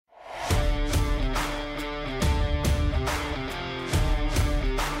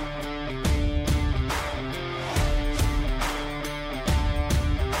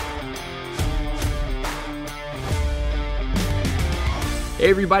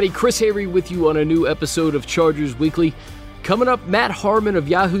everybody, Chris Hayre with you on a new episode of Chargers Weekly. Coming up, Matt Harmon of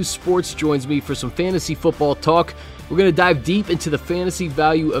Yahoo Sports joins me for some fantasy football talk. We're going to dive deep into the fantasy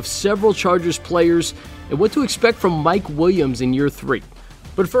value of several Chargers players and what to expect from Mike Williams in year 3.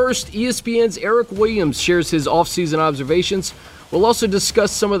 But first, ESPN's Eric Williams shares his offseason observations. We'll also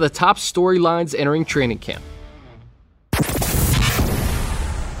discuss some of the top storylines entering training camp.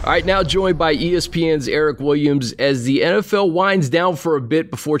 All right, now joined by ESPN's Eric Williams as the NFL winds down for a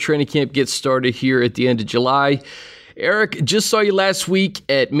bit before training camp gets started here at the end of July. Eric, just saw you last week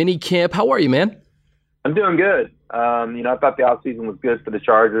at minicamp. How are you, man? I'm doing good. I thought the offseason was good for the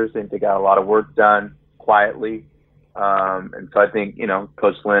Chargers. I think they got a lot of work done quietly. And so I think,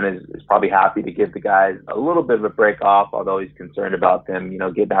 Coach Lynn is probably happy to give the guys a little bit of a break off, although he's concerned about them,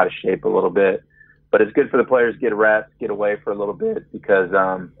 getting out of shape a little bit. But it's good for the players to get a rest, get away for a little bit, because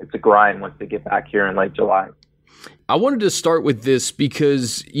it's a grind once they get back here in late July. I wanted to start with this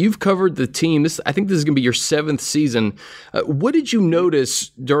because you've covered the team. I think this is going to be your 7th season. What did you notice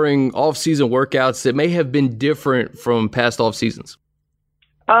during off-season workouts that may have been different from past off-seasons?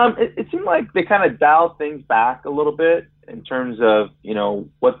 It seemed like they kind of dialed things back a little bit in terms of,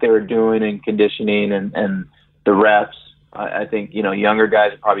 what they were doing in conditioning and the reps. I think, younger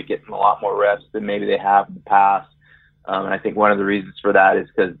guys are probably getting a lot more reps than maybe they have in the past. And I think one of the reasons for that is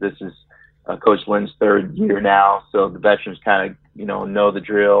because this is Coach Lynn's 3rd year now. So the veterans kind of, know the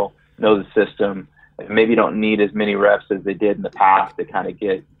drill, know the system, and maybe don't need as many reps as they did in the past to kind of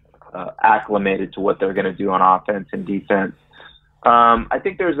get acclimated to what they're going to do on offense and defense. I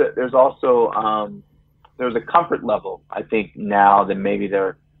think there's also there's a comfort level, I think, now that maybe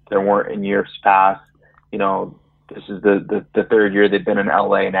there weren't in years past. This is the 3rd year they've been in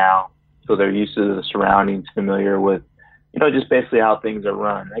LA now, so they're used to the surroundings, familiar with, just basically how things are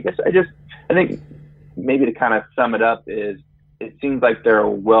run. I think maybe to kind of sum it up is it seems like they're a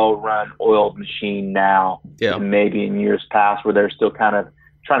well-run, oiled machine now, and maybe in years past where they're still kind of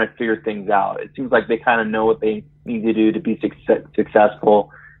trying to figure things out. It seems like they kind of know what they need to do to be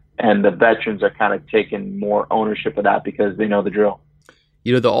successful, and the veterans are kind of taking more ownership of that because they know the drill.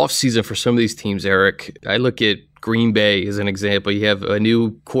 The offseason for some of these teams, Eric, I look at Green Bay as an example. You have a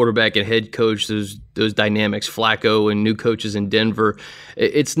new quarterback and head coach, those dynamics, Flacco, and new coaches in Denver.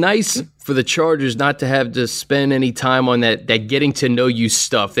 It's nice for the Chargers not to have to spend any time on that getting to know you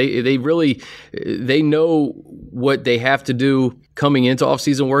stuff. They really know what they have to do coming into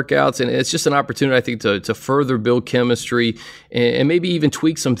offseason workouts, and it's just an opportunity, I think, to further build chemistry and maybe even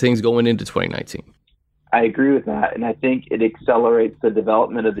tweak some things going into 2019. I agree with that, and I think it accelerates the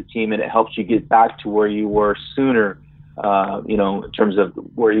development of the team, and it helps you get back to where you were sooner, in terms of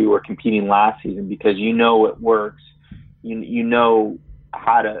where you were competing last season, because it works. You know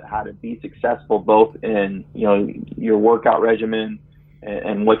how to be successful both in your workout regimen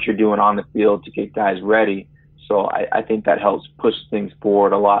and what you're doing on the field to get guys ready. So I think that helps push things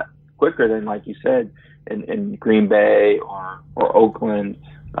forward a lot quicker than, like you said, in Green Bay or Oakland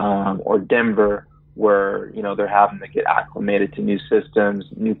or Denver, where they're having to get acclimated to new systems,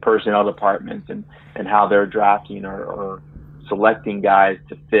 new personnel departments, and how they're drafting or selecting guys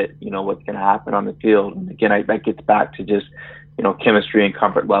to fit what's going to happen on the field. And again, that gets back to just chemistry and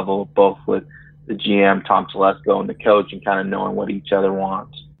comfort level, both with the GM Tom Telesco and the coach, and kind of knowing what each other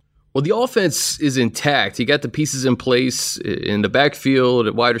wants. Well, the offense is intact. You got the pieces in place in the backfield,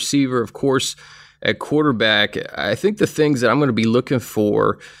 at wide receiver, of course, at quarterback. I think the things that I'm going to be looking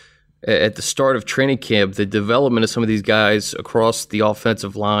for at the start of training camp, the development of some of these guys across the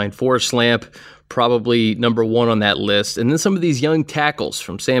offensive line. Forrest Lamp, probably number 1 on that list. And then some of these young tackles,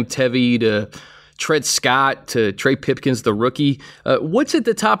 from Sam Tevi to Tred Scott to Trey Pipkins, the rookie. What's at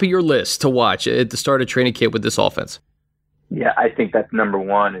the top of your list to watch at the start of training camp with this offense? Yeah, I think that's number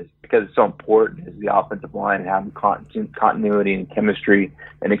 1, is because it's so important, is the offensive line and having continuity and chemistry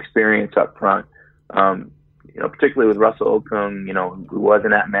and experience up front. Particularly with Russell Okung, who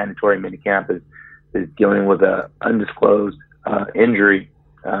wasn't at mandatory minicamp, is dealing with a undisclosed injury,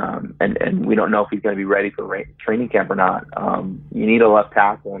 and we don't know if he's going to be ready for training camp or not. You need a left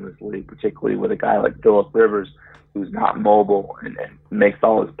tackle in this league, particularly with a guy like Phillip Rivers, who's not mobile and makes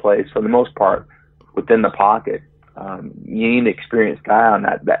all his plays for the most part within the pocket. You need an experienced guy on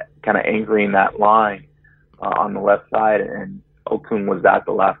that kind of anchoring that line on the left side, and Okung was that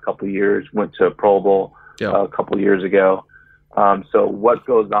the last couple of years, went to a Pro Bowl a couple of years ago. So what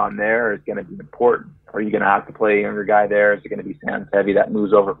goes on there is going to be important. Are you going to have to play a younger guy there? Is it going to be Sam Tevi that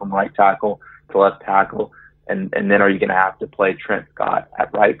moves over from right tackle to left tackle? And then are you going to have to play Trent Scott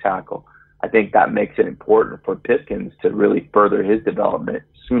at right tackle? I think that makes it important for Pipkins to really further his development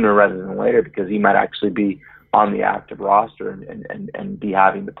sooner rather than later, because he might actually be on the active roster and be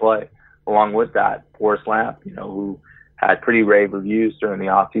having to play. Along with that, Forrest Lamp, who had pretty rave reviews during the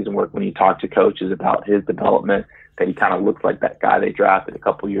offseason work when he talked to coaches about his development, that he kind of looks like that guy they drafted a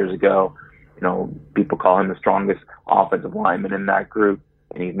couple years ago. People call him the strongest offensive lineman in that group,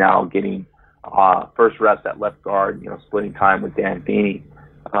 and he's now getting first reps at left guard, splitting time with Dan Feeney.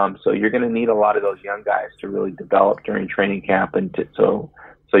 So you're going to need a lot of those young guys to really develop during training camp, and so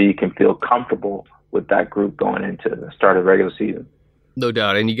you can feel comfortable with that group going into the start of the regular season. No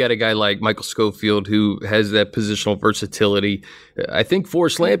doubt. And you got a guy like Michael Schofield who has that positional versatility. I think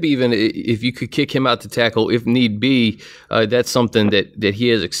Forrest Lamp, even if you could kick him out to tackle if need be, that's something that he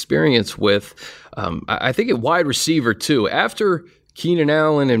has experience with. I think at wide receiver, too. After Keenan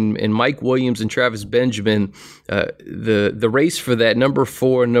Allen and Mike Williams and Travis Benjamin, the race for that number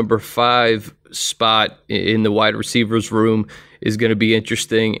 4, number 5 spot in the wide receivers room is going to be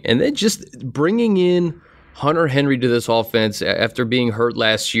interesting. And then just bringing in Hunter Henry to this offense after being hurt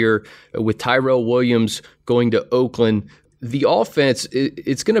last year with Tyrell Williams going to Oakland. The offense,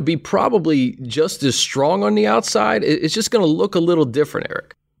 it's going to be probably just as strong on the outside. It's just going to look a little different,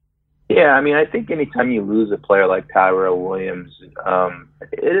 Eric. Yeah, I think anytime you lose a player like Tyrell Williams,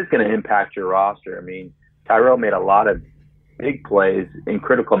 it is going to impact your roster. Tyrell made a lot of big plays in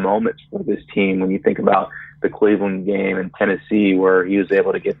critical moments for this team. When you think about the Cleveland game in Tennessee where he was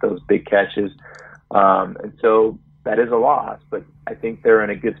able to get those big catches, and so that is a loss, but I think they're in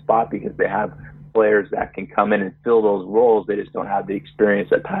a good spot because they have players that can come in and fill those roles. They just don't have the experience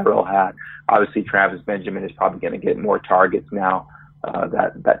that Tyrell had. Obviously, Travis Benjamin is probably going to get more targets now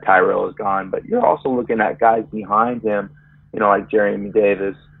that Tyrell is gone, but you're also looking at guys behind him, like Jeremy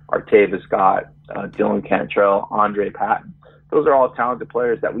Davis, Artavis Scott, Dylan Cantrell, Andre Patton. Those are all talented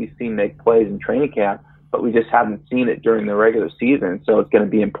players that we've seen make plays in training camp, but we just haven't seen it during the regular season. So it's going to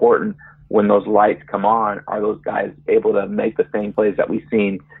be important when those lights come on. Are those guys able to make the same plays that we've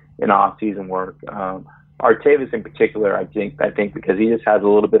seen in off-season work? Artavis in particular, I think because he just has a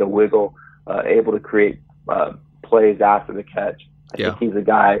little bit of wiggle, able to create plays after the catch. I think he's a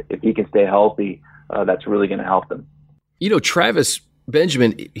guy, if he can stay healthy, that's really going to help them. Travis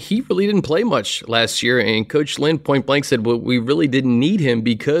Benjamin, he really didn't play much last year, and Coach Lynn point blank said, well, we really didn't need him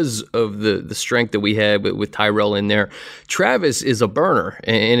because of the strength that we had with Tyrell in there. Travis is a burner,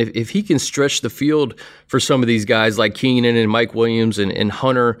 and if he can stretch the field for some of these guys like Keenan and Mike Williams and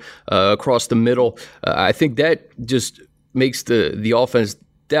Hunter across the middle, I think that just makes the offense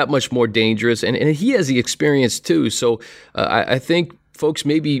that much more dangerous, and he has the experience too. So I think folks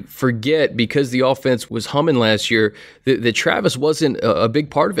maybe forget, because the offense was humming last year, that Travis wasn't a big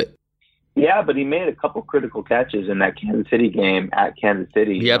part of it. Yeah, but he made a couple critical catches in that Kansas City game at Kansas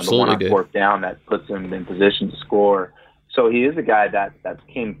City. He absolutely did. The one on 4th down that puts him in position to score. So he is a guy that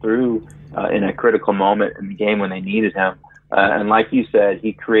came through in a critical moment in the game when they needed him. And like you said,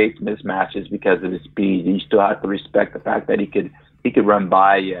 he creates mismatches because of his speed. You still have to respect the fact that he could run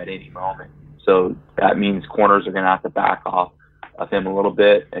by you at any moment. So that means corners are going to have to back off of him a little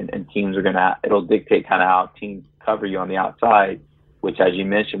bit, and teams are it'll dictate kind of how teams cover you on the outside, which, as you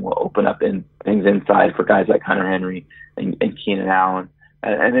mentioned, will open up things inside for guys like Hunter Henry and Keenan Allen.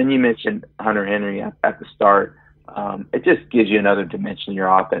 And then you mentioned Hunter Henry at the start. It just gives you another dimension in your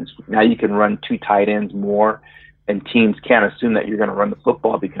offense. Now you can run 2 tight ends more, and teams can't assume that you're going to run the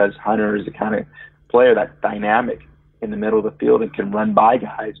football because Hunter is the kind of player that's dynamic in the middle of the field and can run by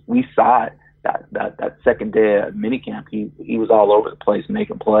guys. We saw it that second day of minicamp. He was all over the place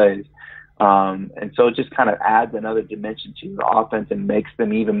making plays. And so it just kind of adds another dimension to the offense and makes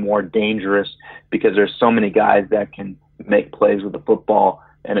them even more dangerous because there's so many guys that can make plays with the football,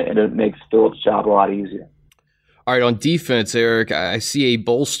 and it makes Phillips' job a lot easier. All right, on defense, Eric, I see a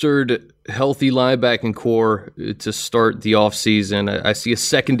bolstered, healthy linebacking core to start the offseason. I see a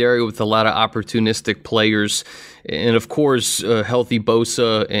secondary with a lot of opportunistic players. And, of course, healthy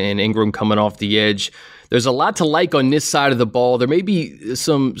Bosa and Ingram coming off the edge. There's a lot to like on this side of the ball. There may be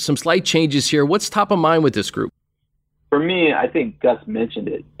some slight changes here. What's top of mind with this group? For me, I think Gus mentioned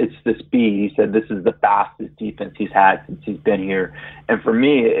it. It's the speed. He said this is the fastest defense he's had since he's been here. And for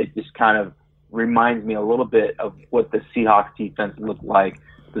me, it just kind of reminds me a little bit of what the Seahawks defense looked like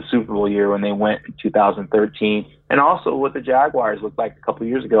the Super Bowl year when they went in 2013, and also what the Jaguars looked like a couple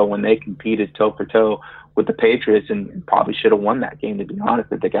years ago when they competed toe for toe with the Patriots and probably should have won that game, to be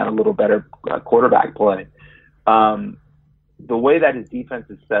honest, if they got a little better quarterback play. The way that his defense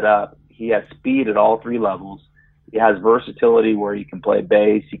is set up, he has speed at all 3 levels. He has versatility where he can play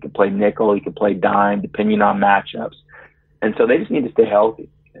base, he can play nickel, he can play dime, depending on matchups. And so they just need to stay healthy.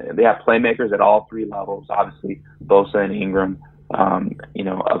 They have playmakers at all 3 levels, obviously Bosa and Ingram,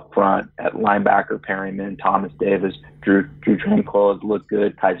 Up front at linebacker, Perryman, Thomas Davis, Drew Tranquill has looked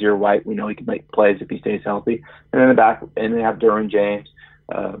good. Kaiser White, we know he can make plays if he stays healthy. And then in the back, and they have Derwin James,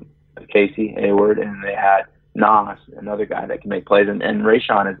 Casey Hayward, and they had Nas, another guy that can make plays. And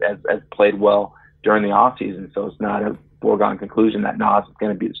Rayshon has played well during the offseason, so it's not a foregone conclusion that Nas is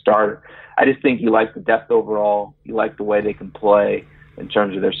going to be the starter. I just think you like the depth overall. You like the way they can play in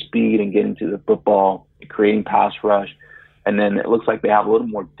terms of their speed and getting to the football, creating pass rush. And then it looks like they have a little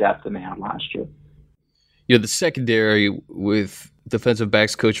more depth than they had last year. The secondary with defensive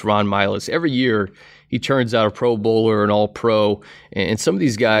backs coach Ron Miles, every year he turns out a Pro Bowler, an All-Pro. And some of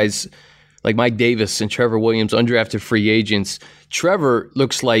these guys, like Mike Davis and Trevor Williams, undrafted free agents. Trevor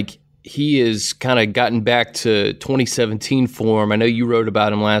looks like he has kind of gotten back to 2017 form. I know you wrote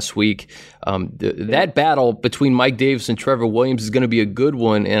about him last week. That battle between Mike Davis and Trevor Williams is going to be a good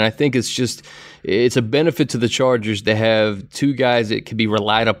one, and I think it's a benefit to the Chargers to have two guys that can be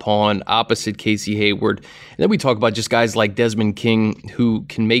relied upon opposite Casey Hayward. And then we talk about just guys like Desmond King who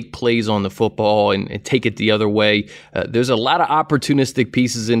can make plays on the football and take it the other way. There's a lot of opportunistic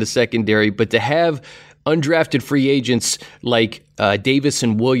pieces in the secondary, but to have undrafted free agents like Davis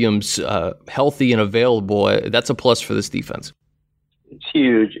and Williams healthy and available, that's a plus for this defense. It's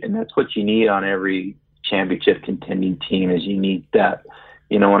huge, and that's what you need on every championship contending team is you need depth.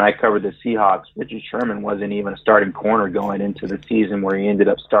 When I covered the Seahawks, Richard Sherman wasn't even a starting corner going into the season, where he ended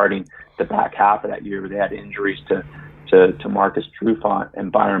up starting the back half of that year where they had injuries to Marcus Trufant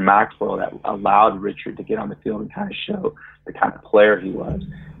and Byron Maxwell that allowed Richard to get on the field and kind of show the kind of player he was.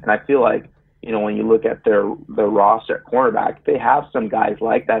 And I feel like, when you look at their roster at cornerback, they have some guys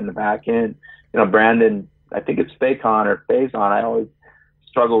like that in the back end. Brandon, I think it's Faison or Faison. I always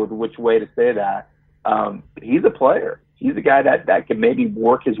struggle with which way to say that. He's a player. He's a guy that can maybe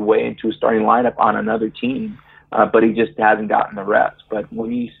work his way into a starting lineup on another team, but he just hasn't gotten the reps. But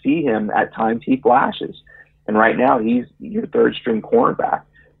when you see him at times, he flashes. And right now, he's your third-string cornerback.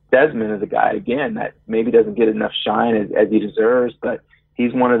 Desmond is a guy, again, that maybe doesn't get enough shine as he deserves, but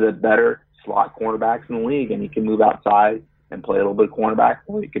he's one of the better slot cornerbacks in the league, and he can move outside and play a little bit of cornerback,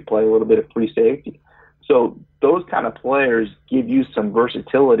 or he could play a little bit of free safety. So those kind of players give you some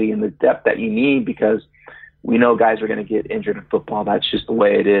versatility and the depth that you need, because we know guys are going to get injured in football. That's just the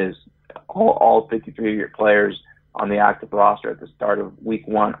way it is. All 53-year players on the active roster at the start of week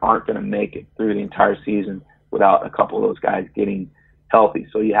one aren't going to make it through the entire season without a couple of those guys getting healthy.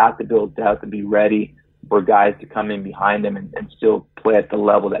 So you have to build depth and be ready for guys to come in behind them and still play at the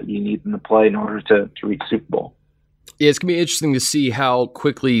level that you need them to play in order to reach Super Bowl. Yeah, it's going to be interesting to see how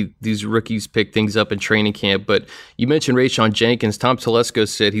quickly these rookies pick things up in training camp. But you mentioned Rayshon Jenkins. Tom Telesco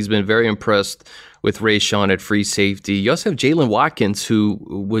said he's been very impressed with Rayshon at free safety. You also have Jalen Watkins, who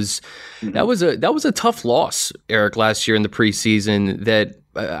was that was a tough loss, Eric, last year in the preseason. That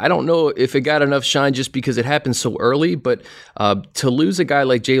I don't know if it got enough shine just because it happened so early, but to lose a guy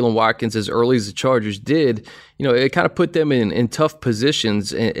like Jalen Watkins as early as the Chargers did, it kind of put them in tough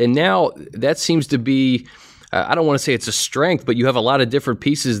positions. And now that seems to be, I don't want to say it's a strength, but you have a lot of different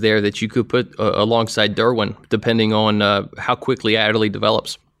pieces there that you could put alongside Derwin, depending on how quickly Adderley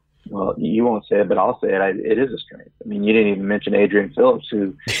develops. Well, you won't say it, but I'll say it. It is a strength. I mean, you didn't even mention Adrian Phillips,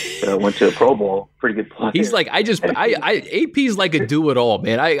 who went to a Pro Bowl. Pretty good player. He's like, AP's like a do-it-all,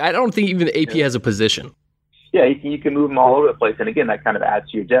 man. I don't think even the AP has a position. Yeah, you can move him all over the place. And again, that kind of adds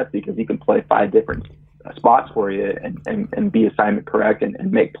to your depth because he can play 5 different spots for you and be assignment correct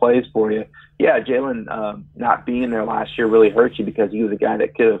and make plays for you. Yeah, Jalen not being there last year really hurt you because he was a guy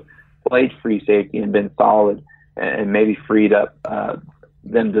that could have played free safety and been solid and maybe freed up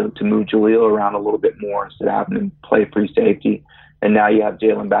them to move Jaleel around a little bit more instead of having him play free safety. And now you have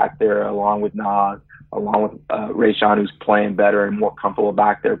Jalen back there along with Nas, along with Rayshon, who's playing better and more comfortable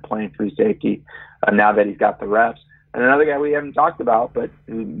back there playing free safety now that he's got the reps. And another guy we haven't talked about, but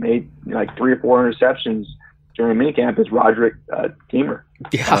who made like 3 or 4 interceptions during minicamp is Roderick Teamer,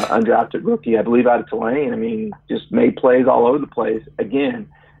 undrafted rookie, I believe, out of Tulane. I mean, just made plays all over the place. Again,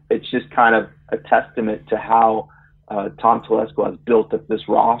 it's just kind of a testament to how Tom Telesco has built up this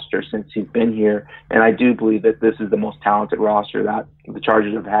roster since he's been here. And I do believe that this is the most talented roster that the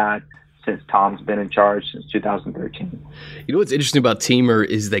Chargers have had since Tom's been in charge since 2013. You know what's interesting about Teamer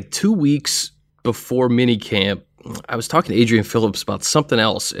is like 2 weeks before minicamp, I was talking to Adrian Phillips about something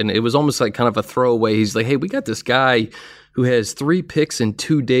else, and it was almost like kind of a throwaway. He's like, hey, we got this guy who has 3 picks in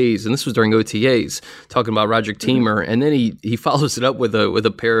 2 days, and this was during OTAs, talking about Roderick Teamer, and then he follows it up with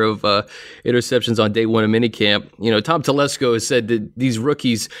a pair of interceptions on day 1 of minicamp. Tom Telesco has said that these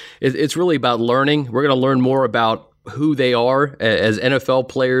rookies, it's really about learning. We're going to learn more about who they are as NFL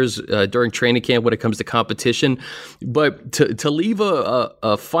players during training camp when it comes to competition. But to leave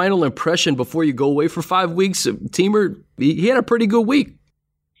a final impression before you go away for 5 weeks, Teamer, he had a pretty good week.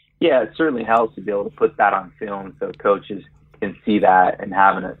 Yeah, it certainly helps to be able to put that on film so coaches can see that and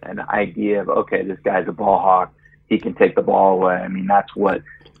have an idea of, okay, this guy's a ball hawk. He can take the ball away. I mean, that's what,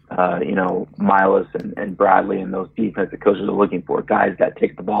 Miles and Bradley and those defensive coaches are looking for, guys that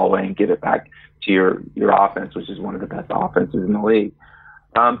take the ball away and give it back to your offense, which is one of the best offenses in the league.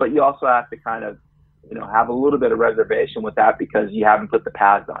 But you also have to kind of, have a little bit of reservation with that because you haven't put the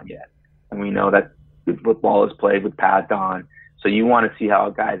pads on yet. And we know that football is played with pads on. So you want to see how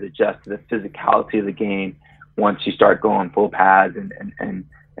guys adjust to the physicality of the game once you start going full pads and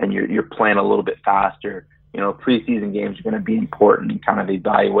you're playing a little bit faster. Preseason games are going to be important in kind of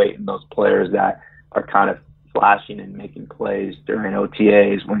evaluating those players that are kind of flashing and making plays during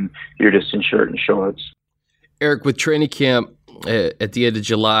OTAs when you're just in shirt and shorts. Eric, with training camp at the end of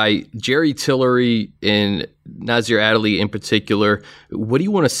July, Jerry Tillery and Nasir Adderley in particular, what do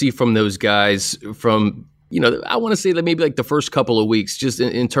you want to see from those guys from, I want to say that maybe like the first couple of weeks, just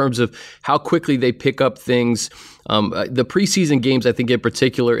in terms of how quickly they pick up things. The preseason games, I think in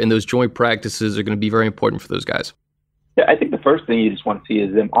particular, and those joint practices are going to be very important for those guys. Yeah, I think the first thing you just want to see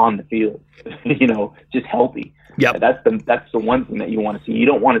is them on the field, just healthy. Yeah, that's the one thing that you want to see. You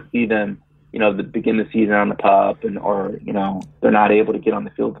don't want to see them, begin the season on the pup or they're not able to get on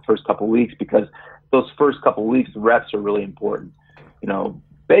the field the first couple of weeks because those first couple of weeks, the reps are really important.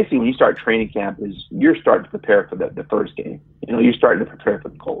 Basically, when you start training camp, you're starting to prepare for the first game. You're starting to prepare for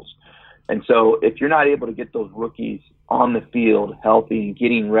the Colts. And so if you're not able to get those rookies on the field healthy and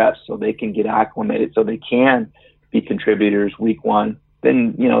getting reps so they can get acclimated, so they can be contributors week one,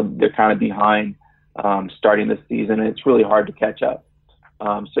 then, they're kind of behind starting the season, and it's really hard to catch up.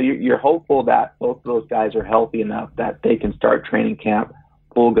 So you're hopeful that both of those guys are healthy enough that they can start training camp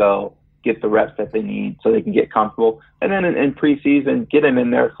full go, get the reps that they need so they can get comfortable. And then in preseason, get them in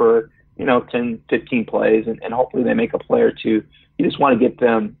there for, 10, 15 plays, and hopefully they make a play or two. You just want to get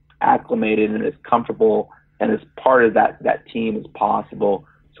them acclimated and as comfortable and as part of that team as possible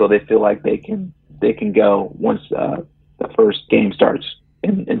so they feel like they can go once the first game starts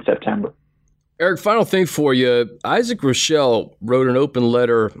in September. Eric, final thing for you. Isaac Rochelle wrote an open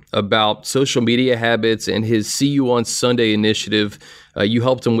letter about social media habits and his See You on Sunday initiative you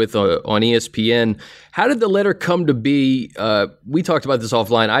helped him with on ESPN. How did the letter come to be? We talked about this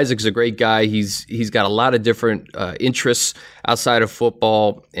offline. Isaac's a great guy. He's got a lot of different interests outside of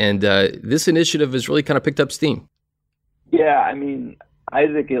football, and this initiative has really kind of picked up steam. Yeah, I mean,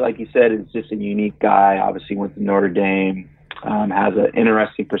 Isaac, like you said, is just a unique guy. Obviously went to Notre Dame, has an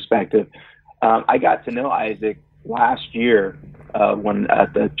interesting perspective. I got to know Isaac last year when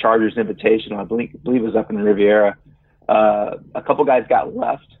at the Chargers Invitational, I believe it was up in Riviera. A couple guys got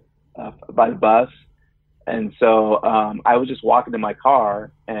left by the bus, and so I was just walking to my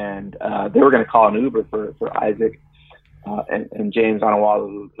car, and they were going to call an Uber for Isaac and James Onawala,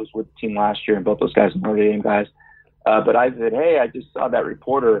 who was with the team last year, and both those guys are Notre Dame guys. But I said, hey, I just saw that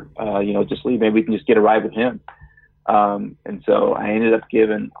reporter, just leave. Maybe we can just get a ride with him. And so I ended up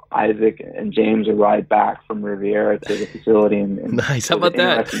giving Isaac and James a ride back from Riviera to the facility. And nice. How about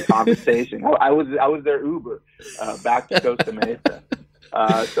that? Conversation. I was their Uber back to Costa Mesa.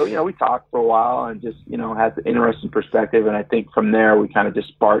 So, we talked for a while and just, had the interesting perspective. And I think from there we kind of just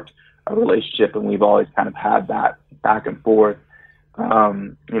sparked a relationship, and we've always kind of had that back and forth. I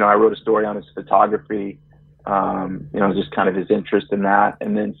wrote a story on his photography, just kind of his interest in that.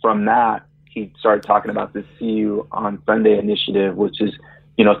 And then from that, he started talking about this See You on Sunday initiative, which is,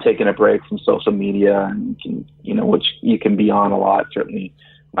 taking a break from social media and, which you can be on a lot. Certainly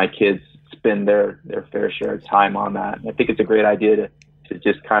my kids spend their fair share of time on that. And I think it's a great idea to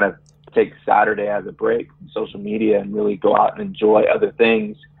just kind of take Saturday as a break from social media and really go out and enjoy other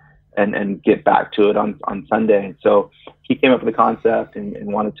things and get back to it on Sunday. And so he came up with the concept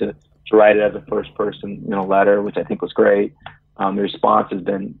and wanted to write it as a first person, letter, which I think was great. The response has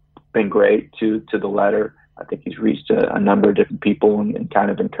been great to the letter. I think he's reached a number of different people and kind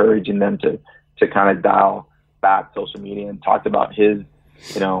of encouraging them to kind of dial back social media, and talked about his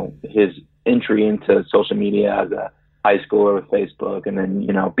entry into social media as a high schooler with Facebook, and then,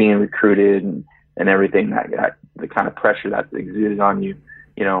 being recruited and everything that the kind of pressure that's exuded on you,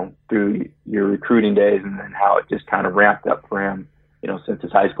 through your recruiting days, and then how it just kind of ramped up for him, since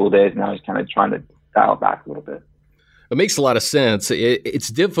his high school days. Now he's kind of trying to dial it back a little bit. It makes a lot of sense. It's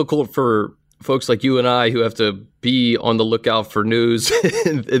difficult for folks like you and I who have to be on the lookout for news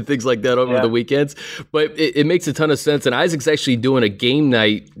and things like that over the weekends, but it makes a ton of sense. And Isaac's actually doing a game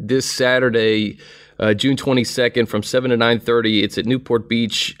night this Saturday June 22nd from 7 to 9:30. It's at Newport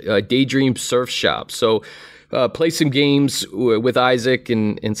Beach Daydream Surf Shop. So play some games with Isaac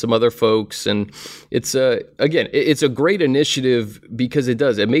and some other folks. And it's, again, it's a great initiative because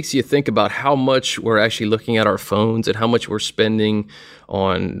it makes you think about how much we're actually looking at our phones and how much we're spending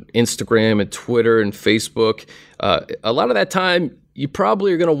on Instagram and Twitter and Facebook. A lot of that time you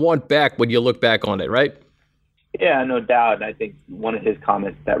probably are going to want back when you look back on it, right? Yeah, no doubt. And I think one of his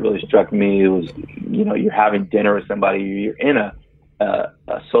comments that really struck me was, you're having dinner with somebody, you're in a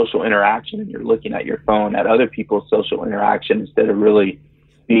social interaction, and you're looking at your phone at other people's social interaction instead of really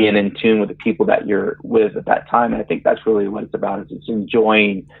being in tune with the people that you're with at that time. And I think that's really what it's about, is it's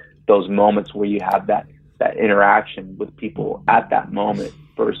enjoying those moments where you have that interaction with people at that moment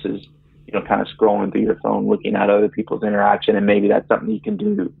versus, kind of scrolling through your phone, looking at other people's interaction. And maybe that's something you can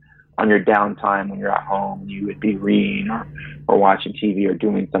do on your downtime when you're at home. You would be reading or watching TV or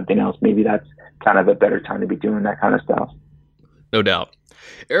doing something else. Maybe that's kind of a better time to be doing that kind of stuff. No doubt.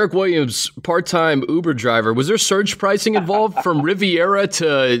 Eric Williams, part-time Uber driver. Was there surge pricing involved from Riviera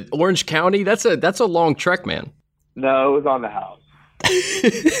to Orange County? That's a long trek, man. No, it was on the house.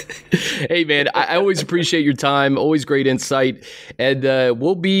 Hey, man, I always appreciate your time. Always great insight. And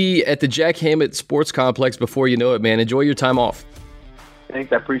we'll be at the Jack Hammett Sports Complex before you know it, man. Enjoy your time off.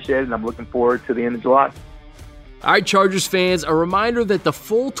 Thanks. I appreciate it, and I'm looking forward to the end of July. All right, Chargers fans, a reminder that the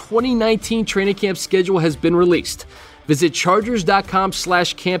full 2019 training camp schedule has been released. Visit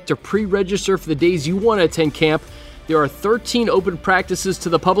chargers.com/camp to pre-register for the days you want to attend camp. There are 13 open practices to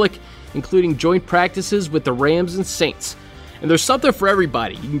the public, including joint practices with the Rams and Saints. And there's something for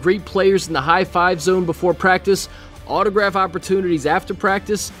everybody. You can greet players in the high-five zone before practice, autograph opportunities after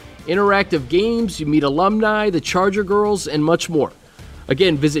practice, interactive games, you meet alumni, the Charger girls, and much more.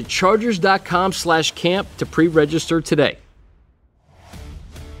 Again, visit chargers.com/camp to pre-register today.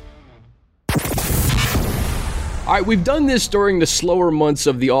 All right, we've done this during the slower months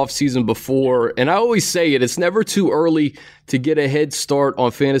of the offseason before, and I always say it's never too early to get a head start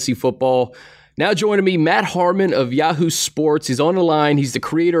on fantasy football. Now joining me, Matt Harmon of Yahoo Sports. He's on the line. He's the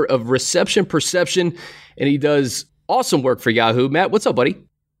creator of Reception Perception, and he does awesome work for Yahoo. Matt, what's up, buddy?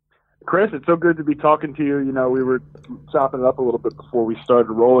 Chris, it's so good to be talking to you. We were chopping it up a little bit before we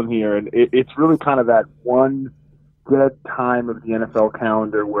started rolling here, and it's really kind of that one dead time of the NFL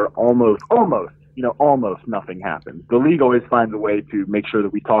calendar where almost nothing happens. The league always finds a way to make sure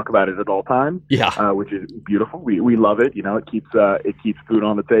that we talk about it at all times, which is beautiful. We love it. It keeps food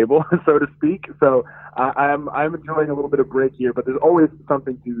on the table, so to speak. So I'm enjoying a little bit of break here, but there's always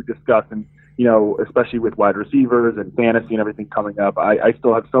something to discuss, and especially with wide receivers and fantasy and everything coming up, I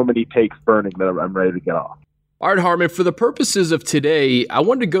still have so many takes burning that I'm ready to get off. All right, Harmon, for the purposes of today, I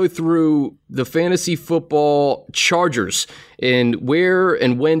wanted to go through the fantasy football Chargers and where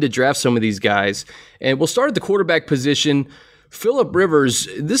and when to draft some of these guys. And we'll start at the quarterback position. Phillip Rivers,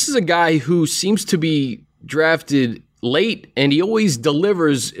 this is a guy who seems to be drafted late, and he always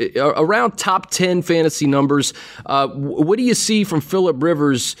delivers around top 10 fantasy numbers. What do you see from Phillip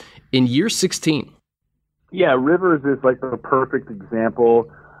Rivers in year 16? Yeah, Rivers is like the perfect example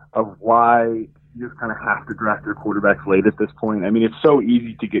of why you just kind of have to draft your quarterbacks late at this point. I mean, it's so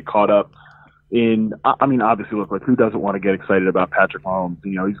easy to get caught up in, obviously, look, like, who doesn't want to get excited about Patrick Mahomes?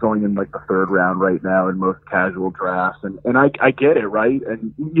 He's going in like the third round right now in most casual drafts. And I get it, right?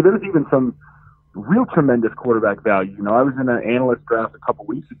 And there's even some real tremendous quarterback value. I was in an analyst draft a couple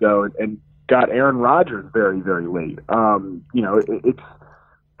weeks ago and got Aaron Rodgers very, very late. It's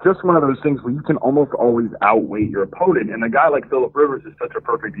just one of those things where you can almost always outweigh your opponent. And a guy like Phillip Rivers is such a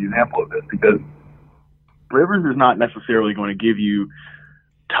perfect example of this, because Rivers is not necessarily going to give you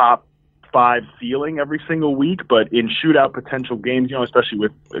top 5 ceiling every single week, but in shootout potential games, especially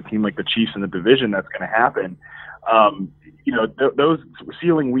with a team like the Chiefs in the division, that's going to happen. Those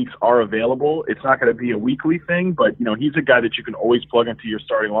ceiling weeks are available. It's not going to be a weekly thing, but, he's a guy that you can always plug into your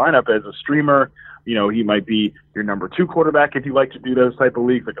starting lineup as a streamer. He might be your number 2 quarterback if you like to do those type of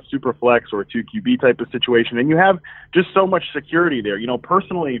leagues, like a super flex or a 2 QB type of situation. And you have just so much security there.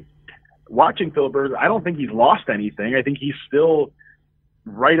 Personally, watching Phillip Rivers, I don't think he's lost anything. I think he's still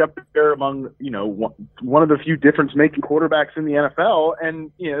right up there among, one of the few difference-making quarterbacks in the NFL.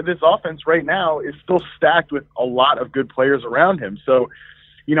 And, this offense right now is still stacked with a lot of good players around him. So,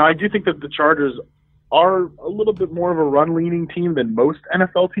 I do think that the Chargers are a little bit more of a run-leaning team than most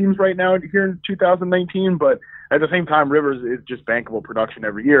NFL teams right now here in 2019. But at the same time, Rivers is just bankable production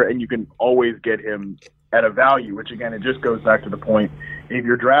every year, and you can always get him at a value, which, again, it just goes back to the point. If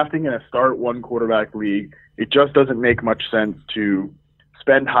you're drafting in a start one quarterback league, it just doesn't make much sense to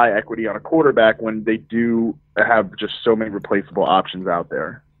spend high equity on a quarterback when they do have just so many replaceable options out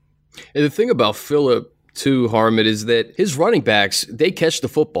there. And the thing about Phillip, too, Harmon, is that his running backs, they catch the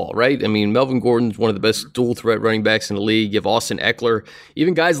football, right? I mean, Melvin Gordon's one of the best dual-threat running backs in the league. You have Austin Eckler.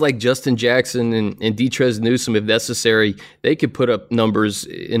 Even guys like Justin Jackson and Detrez Newsome, if necessary, they could put up numbers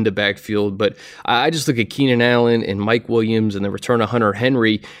in the backfield. But I just look at Keenan Allen and Mike Williams and the return of Hunter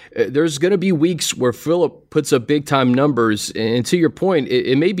Henry. There's going to be weeks where Phillip puts up big-time numbers. And to your point,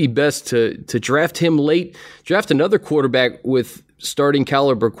 it may be best to draft him late, draft another quarterback with starting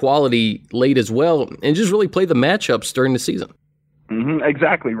caliber quality late as well, and just really play the matchups during the season. Mm-hmm,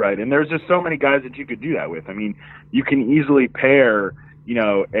 exactly right. And there's just so many guys that you could do that with. I mean, you can easily pair,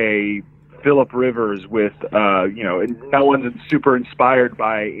 a Phillip Rivers with, no one's super inspired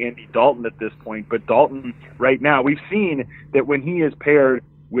by Andy Dalton at this point, but Dalton right now, we've seen that when he is paired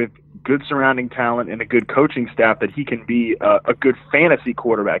with good surrounding talent and a good coaching staff, that he can be a good fantasy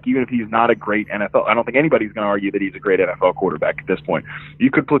quarterback, even if he's not a great NFL. I don't think anybody's going to argue that he's a great NFL quarterback at this point. You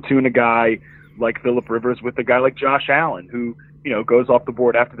could platoon a guy like Phillip Rivers with a guy like Josh Allen, who goes off the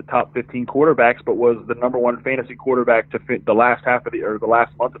board after the top 15 quarterbacks, but was the number one fantasy quarterback to fit the last half of the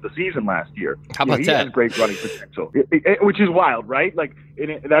last month of the season last year. How about he that? Has great running potential, which is wild, right? Like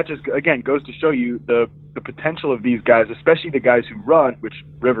that just again goes to show you the potential of these guys, especially the guys who run, which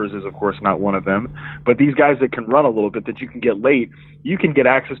Rivers is of course not one of them, but these guys that can run a little bit that you can get late, you can get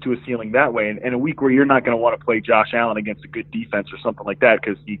access to a ceiling that way. And a week where you're not going to want to play Josh Allen against a good defense or something like that,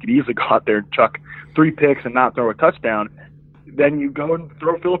 because you could easily go out there and chuck 3 picks and not throw a touchdown, then you go and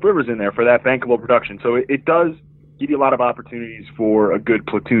throw Phillip Rivers in there for that bankable production. So it does give you a lot of opportunities for a good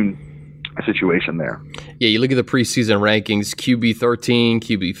platoon situation there. Yeah, you look at the preseason rankings, QB 13,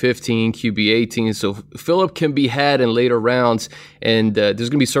 QB 15, QB 18. So Phillip can be had in later rounds, and there's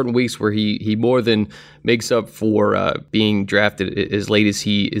going to be certain weeks where he more than makes up for being drafted as late as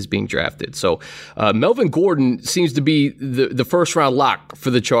he is being drafted. So Melvin Gordon seems to be the first-round lock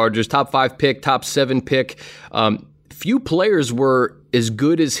for the Chargers, top 5 pick, top 7 pick. Few players were as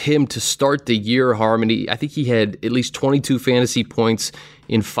good as him to start the year, Harmony. I think he had at least 22 fantasy points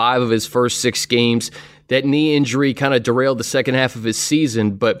in 5 of his first 6 games. That knee injury kind of derailed the second half of his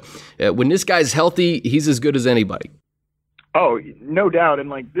season, but when this guy's healthy, he's as good as anybody. Oh, no doubt.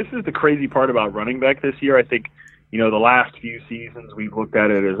 And this is the crazy part about running back this year. I think, the last few seasons we've looked at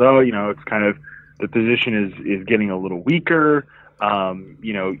it as, it's kind of the position is getting a little weaker.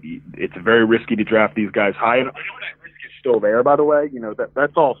 It's very risky to draft these guys high. And still there, by the way.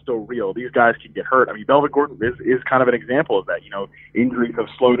 That's all still real. These guys can get hurt. I mean, Melvin Gordon is kind of an example of that. Injuries have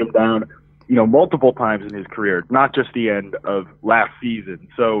slowed him down, multiple times in his career, not just the end of last season.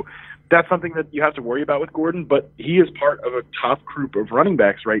 So that's something that you have to worry about with Gordon, but he is part of a top group of running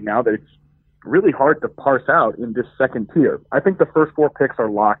backs right now that it's really hard to parse out in this second tier. I think the first 4 picks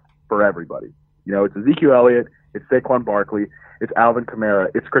are locked for everybody. It's Ezekiel Elliott, it's Saquon Barkley, it's Alvin Kamara,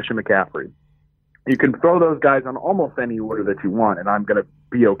 it's Christian McCaffrey. You can throw those guys on almost any order that you want, and I'm going to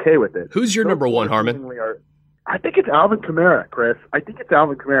be okay with it. Who's your number 1, Harmon? I think it's Alvin Kamara, Chris. I think it's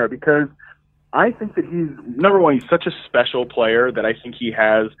Alvin Kamara because I think that he's, number one, he's such a special player that I think he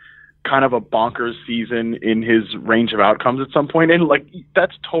has kind of a bonkers season in his range of outcomes at some point. And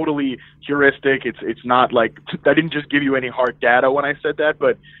that's totally heuristic. It's not I didn't just give you any hard data when I said that,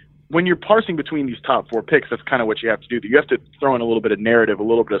 but when you're parsing between these top 4 picks, that's kind of what you have to do. You have to throw in a little bit of narrative, a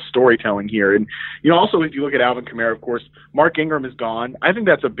little bit of storytelling here. And, also if you look at Alvin Kamara, of course, Mark Ingram is gone. I think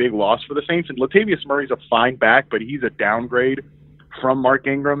that's a big loss for the Saints. And Latavius Murray's a fine back, but he's a downgrade from Mark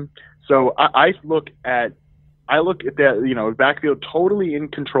Ingram. So I look at that, backfield totally in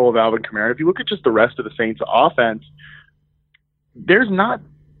control of Alvin Kamara. If you look at just the rest of the Saints offense, there's not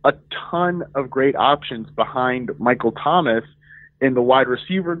a ton of great options behind Michael Thomas in the wide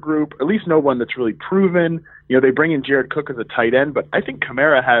receiver group, at least no one that's really proven. They bring in Jared Cook as a tight end, but I think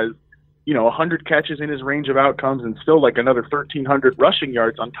Kamara has, 100 catches in his range of outcomes and still another 1,300 rushing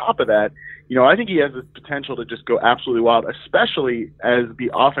yards on top of that. I think he has the potential to just go absolutely wild, especially as the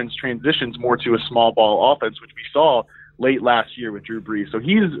offense transitions more to a small ball offense, which we saw late last year with Drew Brees. So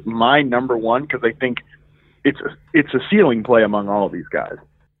he's my number 1 because I think it's a ceiling play among all of these guys.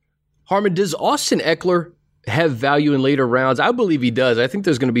 Harmon, does Austin Eckler have value in later rounds? I believe he does. I think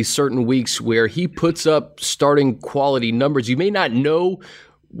there's going to be certain weeks where he puts up starting quality numbers. You may not know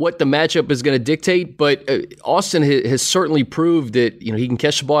what the matchup is going to dictate, but Austin has certainly proved that he can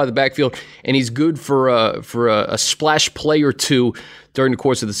catch the ball out of the backfield, and he's good for a splash play or two during the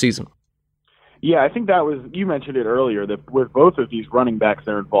course of the season. Yeah, I think you mentioned it earlier, that with both of these running backs,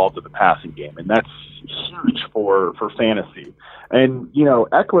 they're involved in the passing game, and that's huge for fantasy. And,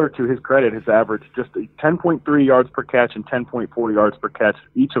 Eckler, to his credit, has averaged just 10.3 yards per catch and 10.4 yards per catch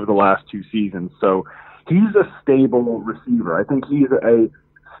each of the last 2 seasons. So he's a stable receiver. I think he's a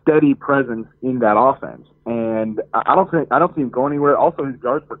steady presence in that offense. And I don't see him going anywhere. Also, his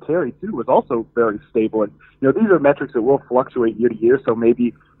yards per carry too was also very stable. And these are metrics that will fluctuate year to year. So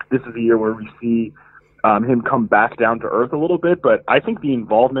maybe this is a year where we see him come back down to earth a little bit. But I think the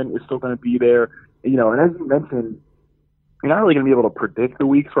involvement is still going to be there. And as you mentioned, you're not really going to be able to predict the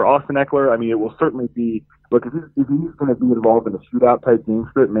weeks for Austin Ekeler. I mean, it will certainly be, look, if he's going to be involved in a shootout type game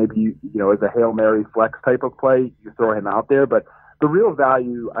script, maybe, as a Hail Mary flex type of play, you throw him out there. But the real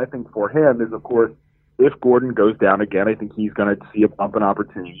value, I think, for him is, of course, if Gordon goes down again, I think he's going to see a bump in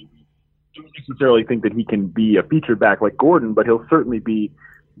opportunity. I don't necessarily think that he can be a featured back like Gordon, but he'll certainly be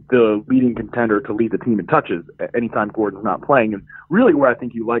the leading contender to lead the team in touches anytime Gordon's not playing. And really where I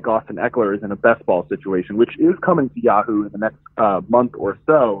think you like Austin Ekeler is in a best ball situation, which is coming to Yahoo in the next month or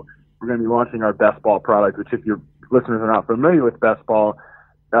so. We're going to be launching our best ball product, which if your listeners are not familiar with best ball,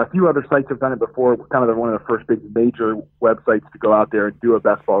 a few other sites have done it before. Kind of one of the first big major websites to go out there and do a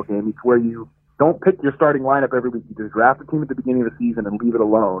best ball game. It's where you don't pick your starting lineup every week. You just draft a team at the beginning of the season and leave it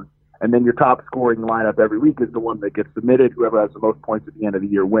alone. And then your top scoring lineup every week is the one that gets submitted. Whoever has the most points at the end of the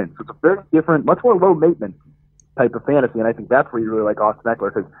year wins. So it's a very different, much more low maintenance type of fantasy. And I think that's where you really like Austin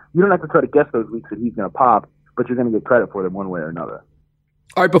Ekeler, because you don't have to try to guess those weeks that he's going to pop, but you're going to get credit for them one way or another.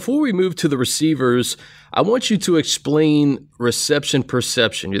 All right, before we move to the receivers, I want you to explain reception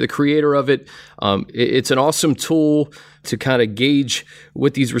perception. You're the creator of it. It's an awesome tool to kind of gauge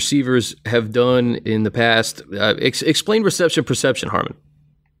what these receivers have done in the past. Explain reception perception, Harmon.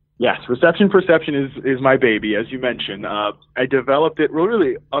 Yes, reception perception is my baby, as you mentioned. I developed it,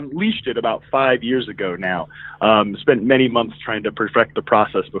 really unleashed it about 5 years ago now. Spent many months trying to perfect the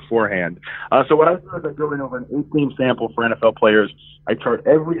process beforehand. So what I do is I go in over an 8-game sample for NFL players. I chart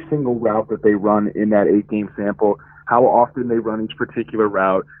every single route that they run in that 8-game sample, how often they run each particular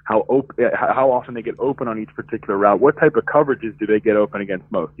route, how often they get open on each particular route, what type of coverages do they get open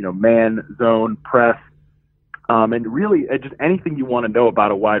against most, man, zone, press, and really just anything you want to know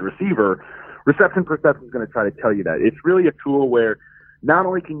about a wide receiver. Reception perception is going to try to tell you that. It's really a tool where not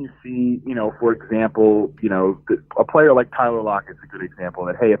only can you see, for example, a player like Tyler Lockett's a good example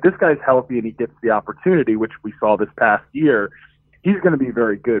that, hey, if this guy's healthy and he gets the opportunity, which we saw this past year, he's going to be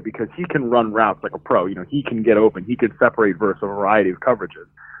very good because he can run routes like a pro. He can get open. He can separate versus a variety of coverages.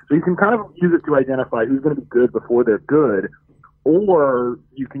 So you can kind of use it to identify who's going to be good before they're good, or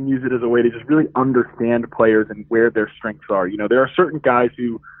you can use it as a way to just really understand players and where their strengths are. There are certain guys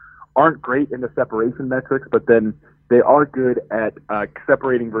who aren't great in the separation metrics, but then they are good at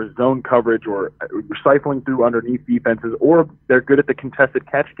separating versus zone coverage or siphoning through underneath defenses, or they're good at the contested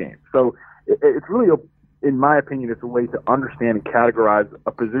catch game. So it's really, in my opinion, it's a way to understand and categorize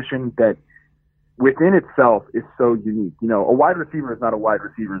a position that within itself is so unique. A wide receiver is not a wide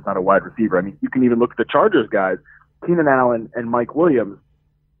receiver is not a wide receiver. I mean, you can even look at the Chargers guys. Keenan Allen and Mike Williams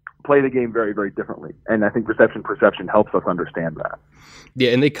play the game very, very differently. And I think reception perception helps us understand that. Yeah,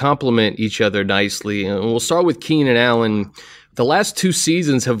 and they complement each other nicely. And we'll start with Keenan Allen. The last 2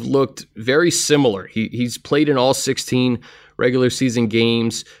 seasons have looked very similar. He's played in all 16 regular season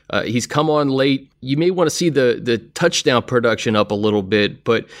games. He's come on late. You may want to see the touchdown production up a little bit,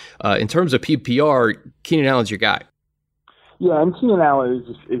 but in terms of PPR, Keenan Allen's your guy. Yeah, and Keenan Allen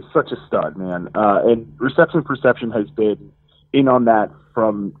is such a stud, man. And reception perception has been in on that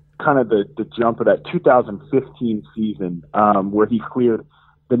from kind of the jump of that 2015 season where he cleared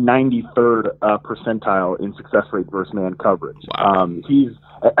the 93rd percentile in success rate versus man coverage. Wow.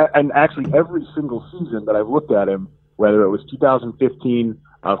 And actually every single season that I've looked at him, whether it was 2015,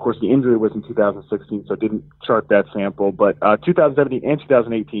 of course the injury was in 2016, so didn't chart that sample, but 2017 and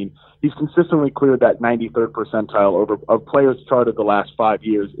 2018, he's consistently cleared that 93rd percentile of players charted the last 5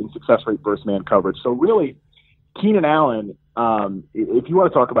 years in success rate versus man coverage. So really, Keenan Allen, if you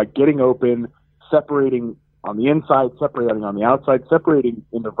want to talk about getting open, separating on the inside, separating on the outside, separating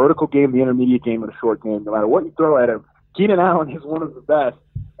in the vertical game, the intermediate game, and the short game, no matter what you throw at him, Keenan Allen is one of the best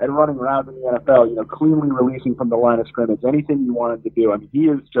at running around in the NFL, cleanly releasing from the line of scrimmage, anything you want him to do. I mean, he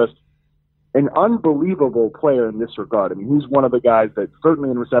is just an unbelievable player in this regard. I mean, he's one of the guys that certainly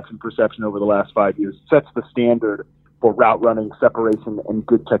in reception perception over the last 5 years sets the standard for route running, separation, and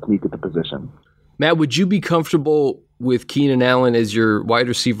good technique at the position. Matt, would you be comfortable with Keenan Allen as your wide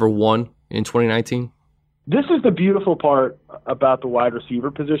receiver 1 in 2019? This is the beautiful part about the wide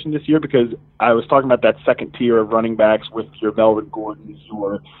receiver position this year, because I was talking about that second tier of running backs with your Melvin Gordons,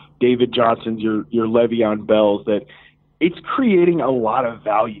 your David Johnsons, your Le'Veon Bells, that it's creating a lot of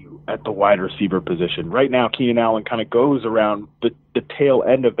value at the wide receiver position. Right now, Keenan Allen kind of goes around the tail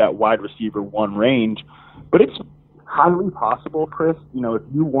end of that wide receiver 1 range, but it's highly possible, Chris, if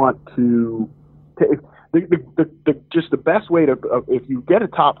you want to just the best way to, if you get a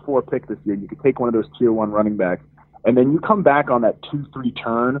top 4 pick this year, you could take one of those tier 1 running backs, and then you come back on that 2-3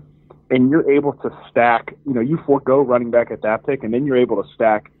 turn, and you're able to stack, you forego running back at that pick, and then you're able to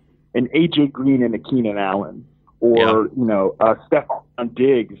stack an A.J. Green and a Keenan Allen, or, Stephon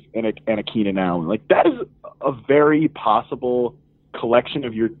Diggs and a Keenan Allen. Like, that is a very possible collection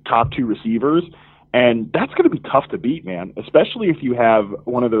of your top 2 receivers, and that's going to be tough to beat, man, especially if you have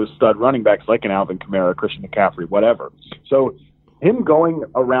one of those stud running backs like an Alvin Kamara, Christian McCaffrey, whatever. So him going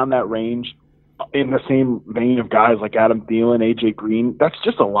around that range in the same vein of guys like Adam Thielen, A.J. Green, that's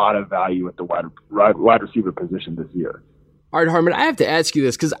just a lot of value at the wide receiver position this year. All right, Harmon, I have to ask you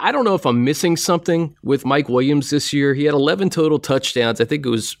this because I don't know if I'm missing something with Mike Williams this year. He had 11 total touchdowns. I think it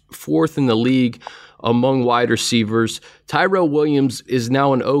was 4th in the league among wide receivers. Tyrell Williams is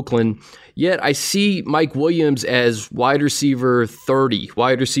now in Oakland, yet I see Mike Williams as wide receiver 30,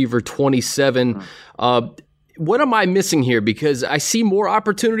 wide receiver 27. What am I missing here? Because I see more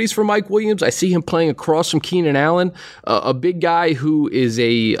opportunities for Mike Williams. I see him playing across from Keenan Allen, a big guy who is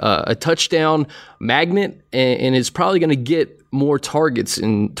a touchdown magnet and is probably going to get more targets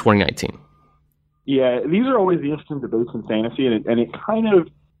in 2019. Yeah, these are always the interesting debates in fantasy, and it kind of,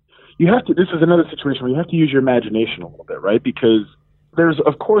 this is another situation where you have to use your imagination a little bit, right? Because there's,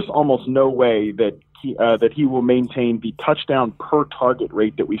 of course, almost no way that he will maintain the touchdown per target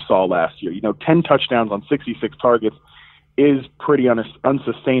rate that we saw last year. 10 touchdowns on 66 targets is pretty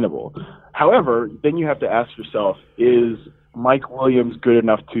unsustainable. However, then you have to ask yourself, is Mike Williams good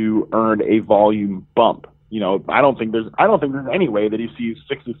enough to earn a volume bump? I don't think there's any way that he sees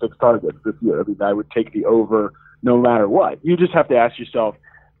 66 targets this year. I mean, I would take the over no matter what. You just have to ask yourself,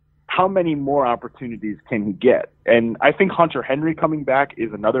 how many more opportunities can he get? And I think Hunter Henry coming back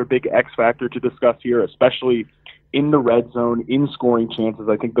is another big X factor to discuss here, especially in the red zone, in scoring chances.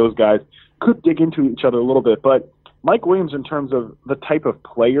 I think those guys could dig into each other a little bit. But Mike Williams, in terms of the type of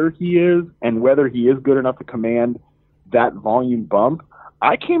player he is and whether he is good enough to command that volume bump,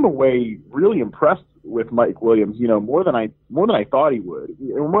 I came away really impressed with Mike Williams, more than I thought he would,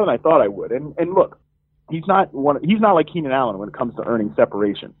 more than I thought I would. And look, he's not like Keenan Allen when it comes to earning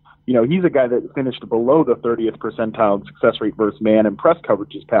separation. He's a guy that finished below the 30th percentile in success rate versus man and press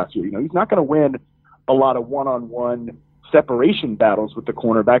coverage this past year. He's not going to win a lot of one-on-one separation battles with the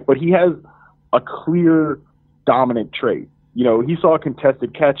cornerback, but he has a clear dominant trait. He saw a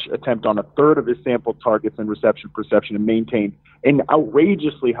contested catch attempt on a third of his sample targets and reception perception and maintained an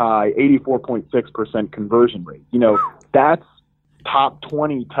outrageously high 84.6% conversion rate. That's top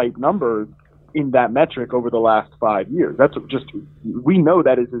 20 type numbers in that metric over the last 5 years. We know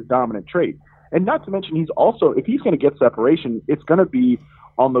that is his dominant trait. And not to mention, he's also, if he's going to get separation, it's going to be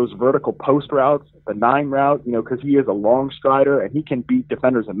on those vertical post routes, the 9 route, because he is a long strider and he can beat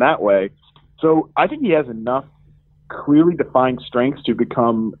defenders in that way. So I think he has enough clearly defined strengths to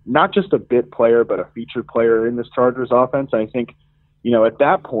become not just a bit player, but a featured player in this Chargers offense. I think, at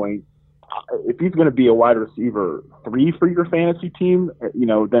that point, if he's going to be a wide receiver 3 for your fantasy team,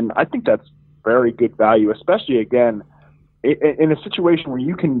 then I think that's very good value, especially, again, in a situation where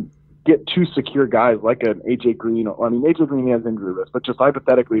you can get 2 secure guys like an A.J. Green. A.J. Green has injury risk, but just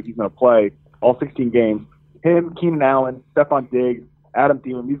hypothetically, if he's going to play all 16 games, him, Keenan Allen, Stephon Diggs, Adam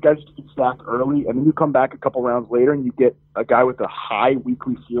Thielen, these guys just get stacked early, and then you come back a couple rounds later and you get a guy with a high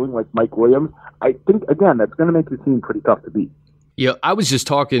weekly ceiling like Mike Williams. I think, again, that's going to make your team pretty tough to beat. Yeah, I was just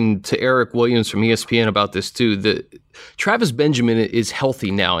talking to Eric Williams from ESPN about this too. Travis Benjamin is healthy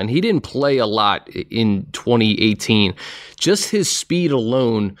now, and he didn't play a lot in 2018. Just his speed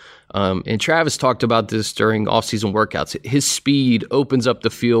alone, and Travis talked about this during offseason workouts, his speed opens up the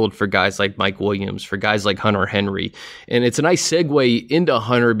field for guys like Mike Williams, for guys like Hunter Henry. And it's a nice segue into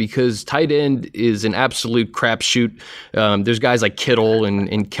Hunter because tight end is an absolute crapshoot. There's guys like Kittle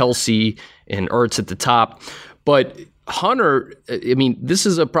and Kelsey and Ertz at the top. But Hunter, this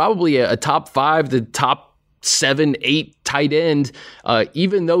is probably a top 5 to top 7, 8 tight end,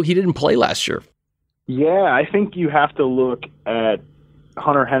 even though he didn't play last year. Yeah, I think you have to look at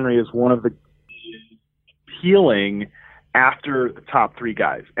Hunter Henry as one of the appealing after the top 3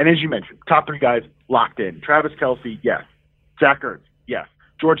 guys. And as you mentioned, top 3 guys locked in. Travis Kelce, yes. Zach Ertz, yes.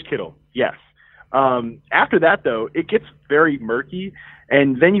 George Kittle, yes. After that, though, it gets very murky,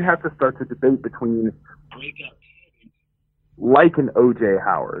 and then you have to start to debate between like an O.J.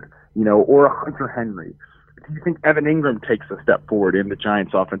 Howard, or a Hunter Henry. Do you think Evan Ingram takes a step forward in the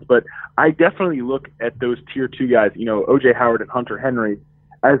Giants offense? But I definitely look at those tier 2 guys, O.J. Howard and Hunter Henry,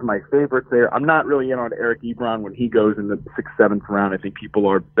 as my favorites there. I'm not really in on Eric Ebron when he goes in the 6th, 7th round. I think people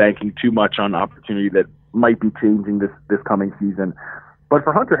are banking too much on opportunity that might be changing this coming season. But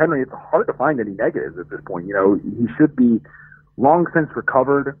for Hunter Henry, it's hard to find any negatives at this point. You know, he should be long since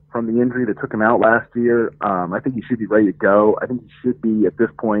recovered from the injury that took him out last year. I think he should be ready to go. I think he should be at this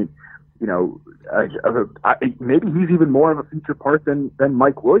point, you know, maybe he's even more of a feature part than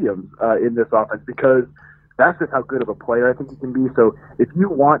Mike Williams in this offense, because that's just how good of a player I think he can be. So if you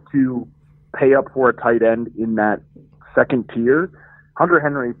want to pay up for a tight end in that second tier, Hunter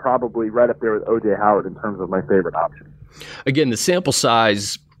Henry probably right up there with O.J. Howard in terms of my favorite option. Again, the sample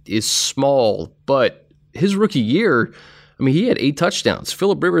size is small, but his rookie year, I mean, he had 8 touchdowns.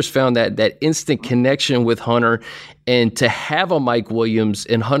 Phillip Rivers found that instant connection with Hunter, and to have a Mike Williams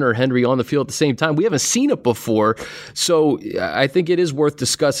and Hunter Henry on the field at the same time, we haven't seen it before. So I think it is worth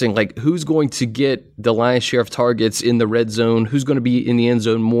discussing, like, who's going to get the lion's share of targets in the red zone, who's going to be in the end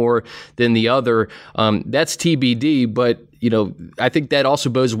zone more than the other. That's TBD, but you know, I think that also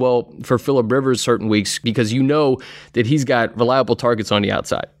bodes well for Phillip Rivers certain weeks, because you know that he's got reliable targets on the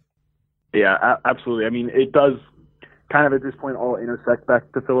outside. Yeah, absolutely. I mean, it does kind of at this point all intersect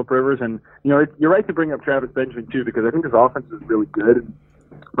back to Phillip Rivers. And, you know, you're right to bring up Travis Benjamin too, because I think his offense is really good.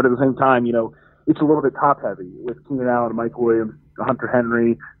 But at the same time, you know, it's a little bit top-heavy with Keenan Allen, Mike Williams, Hunter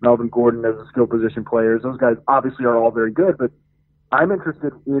Henry, Melvin Gordon as the skill position players. Those guys obviously are all very good, but I'm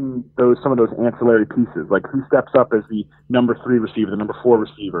interested in some of those ancillary pieces, like who steps up as the number 3 receiver, the number 4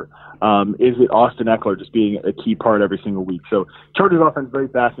 receiver. Is it Austin Eckler just being a key part every single week? So Chargers offense is very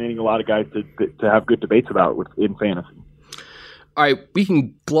fascinating. A lot of guys to have good debates about in fantasy. All right, we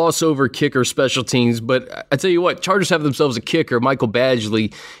can gloss over kicker special teams, but I tell you what, Chargers have themselves a kicker, Michael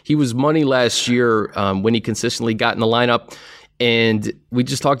Badgley. He was money last year when he consistently got in the lineup. And we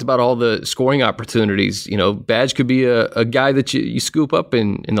just talked about all the scoring opportunities. You know, Badge could be a guy that you scoop up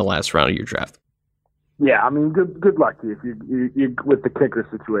in the last round of your draft. Yeah, I mean, good luck to you if you with the kicker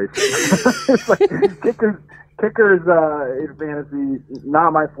situation. It's like, kickers in fantasy,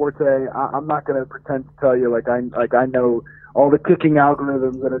 not my forte. I'm not going to pretend to tell you like I know all the kicking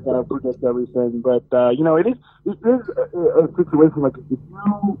algorithms that are going to predict everything. But you know, it is a situation like if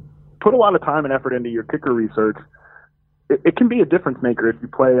you put a lot of time and effort into your kicker research, it can be a difference maker if you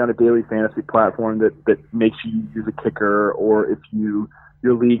play on a daily fantasy platform that makes you use a kicker, or if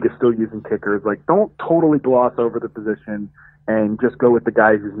your league is still using kickers. Like, don't totally gloss over the position and just go with the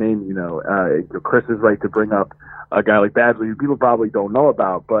guy whose name you know. Chris is right to bring up a guy like Badgley, who people probably don't know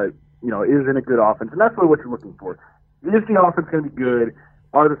about, but you know, is in a good offense, and that's really what you're looking for. Is the offense going to be good?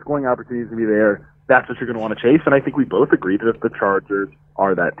 Are the scoring opportunities going to be there? That's what you're going to want to chase, and I think we both agree that the Chargers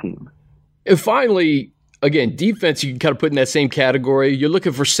are that team. And finally, again, defense, you can kind of put in that same category. You're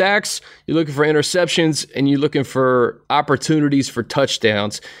looking for sacks, you're looking for interceptions, and you're looking for opportunities for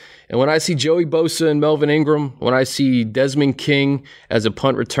touchdowns. And when I see Joey Bosa and Melvin Ingram, when I see Desmond King as a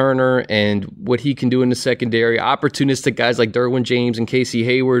punt returner and what he can do in the secondary, opportunistic guys like Derwin James and Casey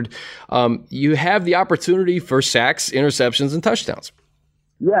Hayward, you have the opportunity for sacks, interceptions, and touchdowns.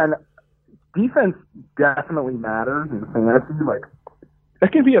 Yeah, and defense definitely matters in fantasy. Like,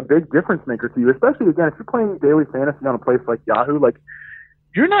 that can be a big difference maker to you, especially, again, if you're playing daily fantasy on a place like Yahoo. Like,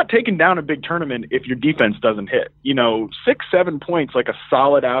 you're not taking down a big tournament if your defense doesn't hit. You know, 6-7 points, like a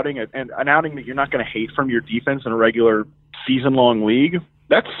solid outing, and an outing that you're not going to hate from your defense in a regular season-long league,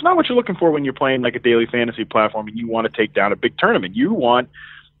 that's not what you're looking for when you're playing like a daily fantasy platform and you want to take down a big tournament. You want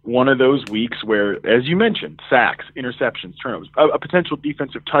one of those weeks where, as you mentioned, sacks, interceptions, turnovers, a potential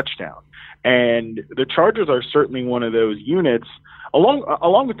defensive touchdown. And the Chargers are certainly one of those units,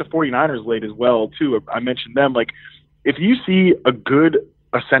 along with the 49ers late as well, too. I mentioned them. Like, if you see a good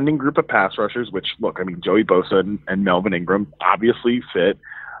ascending group of pass rushers, which, look, I mean, Joey Bosa and Melvin Ingram obviously fit.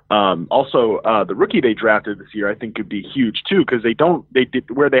 Also, the rookie they drafted this year, I think, could be huge too, because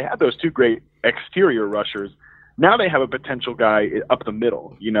where they had those 2 great exterior rushers, now they have a potential guy up the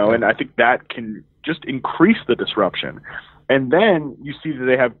middle, you know, and I think that can just increase the disruption. And then you see that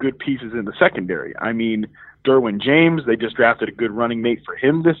they have good pieces in the secondary. I mean, Derwin James, they just drafted a good running mate for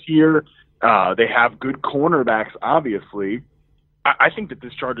him this year. They have good cornerbacks, obviously. I think that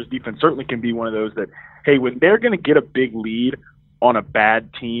this Chargers defense certainly can be one of those that, hey, when they're going to get a big lead on a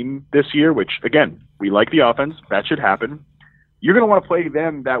bad team this year, which, again, we like the offense, that should happen, you're going to want to play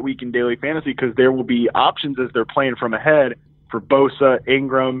them that week in daily fantasy, because there will be options as they're playing from ahead for Bosa,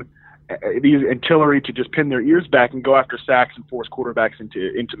 Ingram, and Tillery to just pin their ears back and go after sacks and force quarterbacks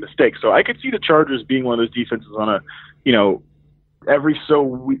into mistakes. So I could see the Chargers being one of those defenses on a, you know, every so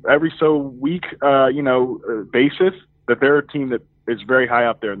week, basis, that they're a team that is very high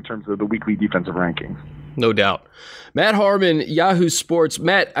up there in terms of the weekly defensive rankings. No doubt. Matt Harmon, Yahoo Sports.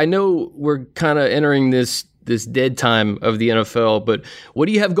 Matt, I know we're kind of entering this this dead time of the NFL. But what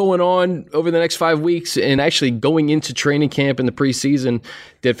do you have going on over the next 5 weeks and actually going into training camp in the preseason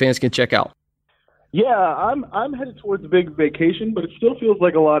that fans can check out? Yeah, I'm headed towards a big vacation, but it still feels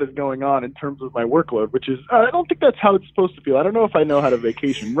like a lot is going on in terms of my workload, which is I don't think that's how it's supposed to feel. I don't know if I know how to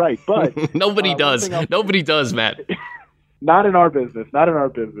vacation right, but nobody does. Nobody does, Matt. Not in our business. Not in our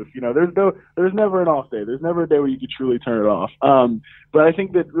business. You know, there's never an off day. There's never a day where you could truly turn it off. But I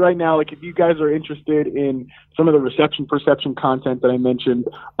think that right now, like if you guys are interested in some of the reception perception content that I mentioned,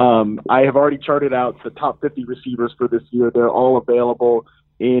 I have already charted out the top 50 receivers for this year. They're all available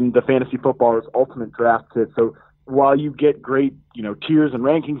in the Fantasy Footballers Ultimate Draft Kit. So while you get great, tiers and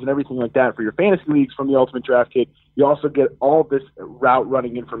rankings and everything like that for your fantasy leagues from the Ultimate Draft Kit, you also get all this route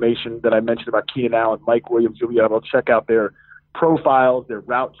running information that I mentioned about Keenan Allen, Mike Williams. You'll be able to check out their profiles, their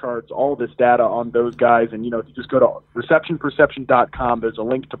route charts, all this data on those guys. And, if you just go to receptionperception.com, there's a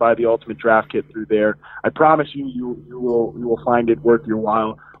link to buy the Ultimate Draft Kit through there. I promise you will find it worth your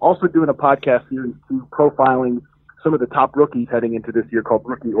while. Also doing a podcast series too, profiling some of the top rookies heading into this year called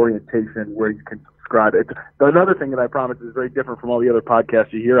Rookie Orientation, where you can subscribe. It's another thing that I promise is very different from all the other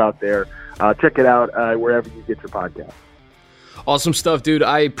podcasts you hear out there. Check it out wherever you get your podcast. Awesome stuff, dude.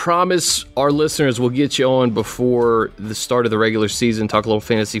 I promise our listeners will get you on before the start of the regular season, talk a little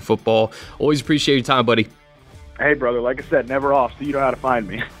fantasy football. Always appreciate your time, buddy. Hey, brother. Like I said, never off, so you know how to find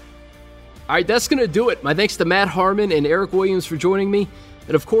me. All right, that's going to do it. My thanks to Matt Harmon and Eric Williams for joining me.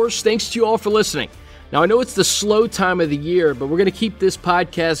 And, of course, thanks to you all for listening. Now, I know it's the slow time of the year, but we're going to keep this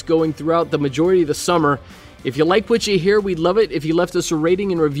podcast going throughout the majority of the summer. If you like what you hear, we'd love it if you left us a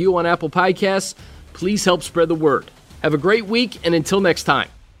rating and review on Apple Podcasts. Please help spread the word. Have a great week, and until next time,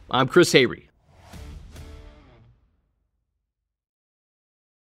 I'm Chris Hayre.